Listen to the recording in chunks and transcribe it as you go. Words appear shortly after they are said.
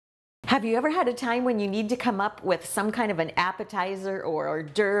Have you ever had a time when you need to come up with some kind of an appetizer or hors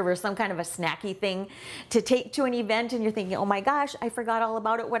d'oeuvre or some kind of a snacky thing to take to an event and you're thinking, oh my gosh, I forgot all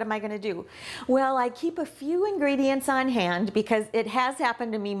about it, what am I going to do? Well, I keep a few ingredients on hand because it has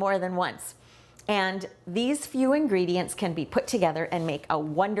happened to me more than once. And these few ingredients can be put together and make a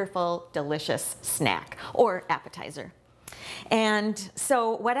wonderful, delicious snack or appetizer. And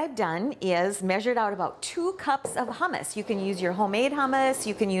so what I've done is measured out about 2 cups of hummus. You can use your homemade hummus,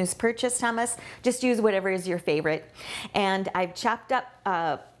 you can use purchased hummus, just use whatever is your favorite. And I've chopped up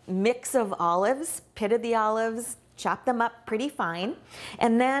a mix of olives, pitted the olives, chopped them up pretty fine.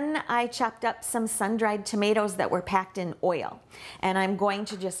 And then I chopped up some sun-dried tomatoes that were packed in oil. And I'm going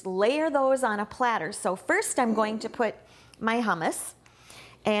to just layer those on a platter. So first I'm going to put my hummus,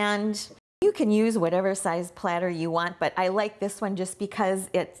 and you can use whatever size platter you want, but I like this one just because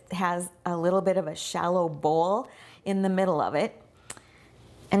it has a little bit of a shallow bowl in the middle of it.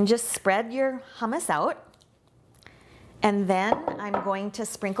 And just spread your hummus out. And then I'm going to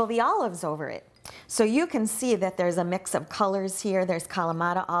sprinkle the olives over it. So you can see that there's a mix of colors here. There's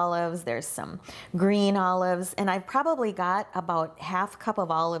Kalamata olives, there's some green olives, and I've probably got about ½ cup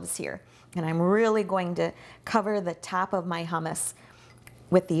of olives here. And I'm really going to cover the top of my hummus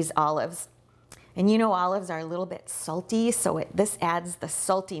with these olives. And you know, olives are a little bit salty, so this adds the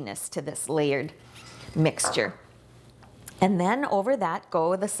saltiness to this layered mixture. And then over that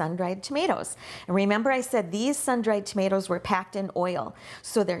go the sun-dried tomatoes. And remember I said these sun-dried tomatoes were packed in oil,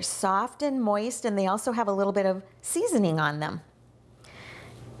 so they're soft and moist, and they also have a little bit of seasoning on them.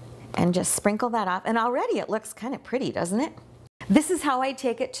 And just sprinkle that off, and already it looks kind of pretty, doesn't it? This is how I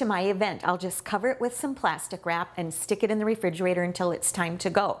take it to my event. I'll just cover it with some plastic wrap and stick it in the refrigerator until it's time to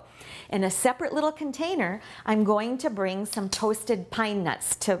go. In a separate little container, I'm going to bring some toasted pine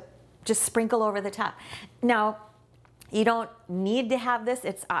nuts to just sprinkle over the top. Now, you don't need to have this,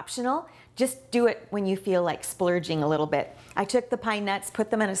 it's optional. Just do it when you feel like splurging a little bit. I took the pine nuts, put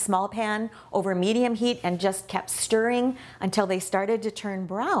them in a small pan over medium heat, and just kept stirring until they started to turn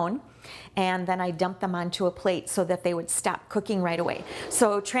brown. And then I dumped them onto a plate so that they would stop cooking right away.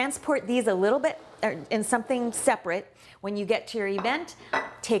 So transport these a little bit in something separate. When you get to your event,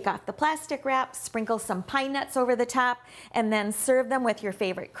 take off the plastic wrap, sprinkle some pine nuts over the top, and then serve them with your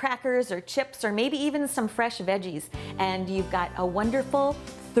favorite crackers or chips or maybe even some fresh veggies. And you've got a wonderful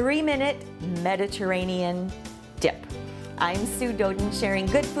 3-minute Mediterranean dip. I'm Sue Doden, sharing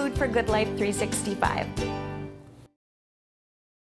good food for good life 365.